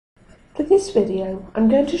For this video, I'm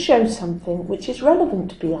going to show something which is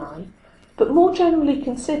relevant to BI, but more generally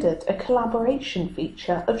considered a collaboration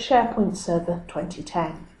feature of SharePoint Server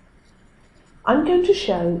 2010. I'm going to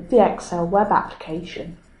show the Excel web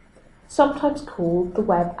application, sometimes called the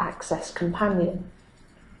Web Access Companion.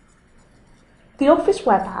 The Office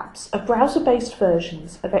web apps are browser-based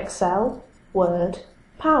versions of Excel, Word,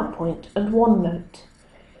 PowerPoint and OneNote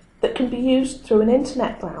that can be used through an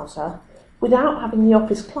internet browser without having the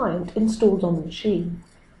Office client installed on the machine.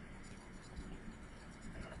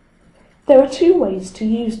 There are two ways to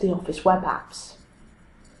use the Office web apps.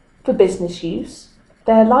 For business use,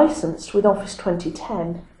 they are licensed with Office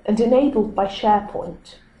 2010 and enabled by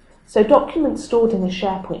SharePoint, so documents stored in a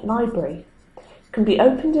SharePoint library can be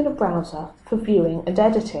opened in a browser for viewing and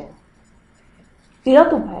editing. The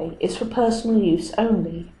other way is for personal use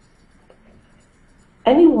only.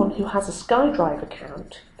 Anyone who has a SkyDrive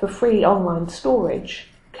account for free online storage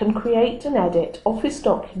can create and edit Office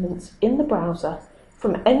documents in the browser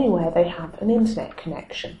from anywhere they have an internet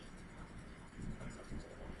connection.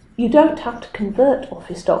 You don't have to convert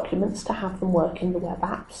Office documents to have them work in the web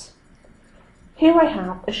apps. Here I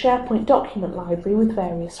have a SharePoint document library with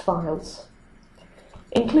various files,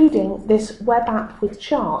 including this web app with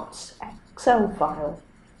charts Excel file.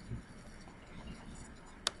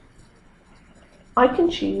 I can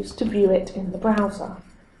choose to view it in the browser.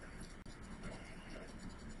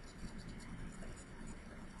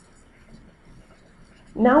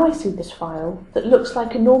 Now I see this file that looks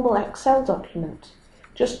like a normal Excel document,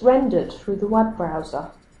 just rendered through the web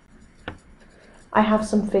browser. I have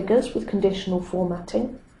some figures with conditional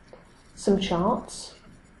formatting, some charts,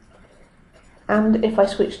 and if I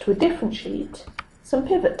switch to a different sheet, some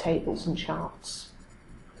pivot tables and charts.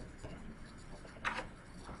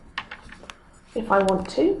 If I want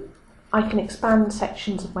to, I can expand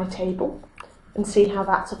sections of my table and see how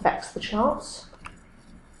that affects the charts.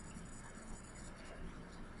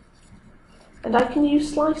 And I can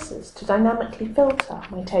use slicers to dynamically filter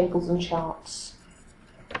my tables and charts.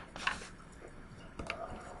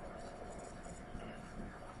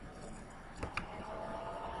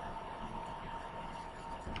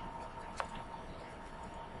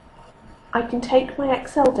 I can take my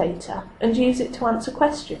Excel data and use it to answer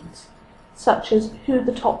questions, such as who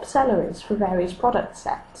the top seller is for various product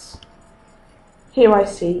sets. Here I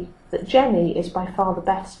see that Jenny is by far the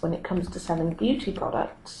best when it comes to selling beauty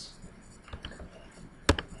products,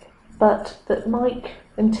 but that Mike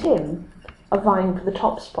and Tim are vying for the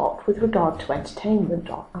top spot with regard to entertainment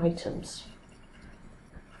items.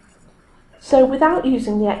 So without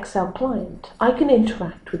using the Excel client, I can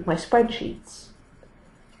interact with my spreadsheets.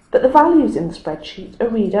 But the values in the spreadsheet are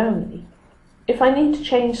read-only. If I need to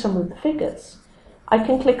change some of the figures, I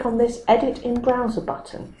can click on this Edit in Browser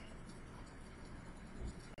button.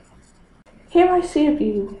 Here I see a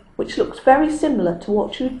view which looks very similar to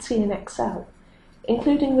what you would see in Excel,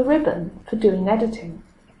 including the ribbon for doing editing.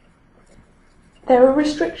 There are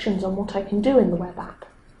restrictions on what I can do in the web app.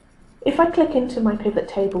 If I click into my pivot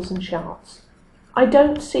tables and charts, I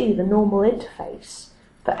don't see the normal interface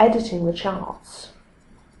for editing the charts.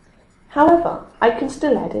 However, I can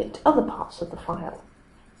still edit other parts of the file.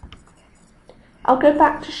 I'll go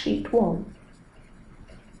back to sheet 1.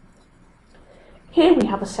 Here we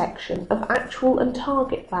have a section of actual and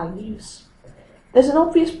target values. There's an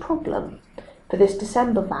obvious problem for this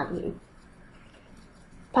December value.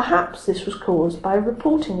 Perhaps this was caused by a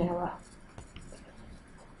reporting error.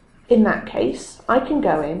 In that case, I can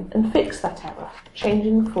go in and fix that error,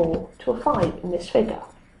 changing the 4 to a 5 in this figure.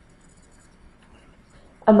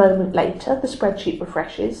 A moment later, the spreadsheet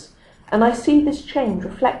refreshes, and I see this change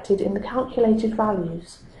reflected in the calculated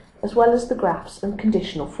values, as well as the graphs and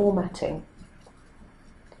conditional formatting.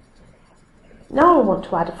 Now I want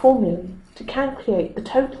to add a formula to calculate the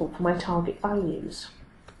total for my target values.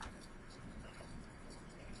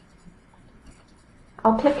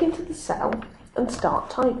 I'll click into the cell and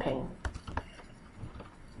start typing.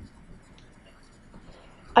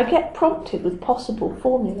 I get prompted with possible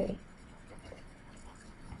formulae.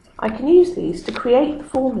 I can use these to create the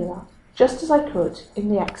formula just as I could in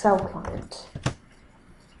the Excel client.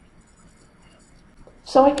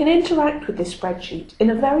 So I can interact with this spreadsheet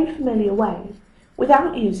in a very familiar way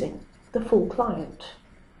without using the full client.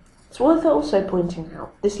 It's worth also pointing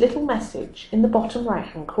out this little message in the bottom right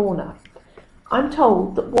hand corner. I'm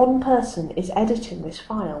told that one person is editing this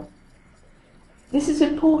file. This is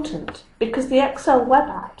important because the Excel web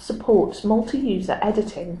app supports multi-user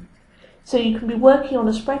editing, so you can be working on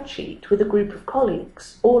a spreadsheet with a group of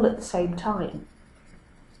colleagues all at the same time.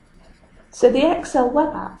 So the Excel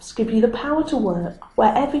web apps give you the power to work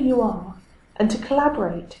wherever you are and to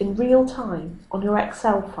collaborate in real time on your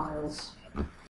Excel files.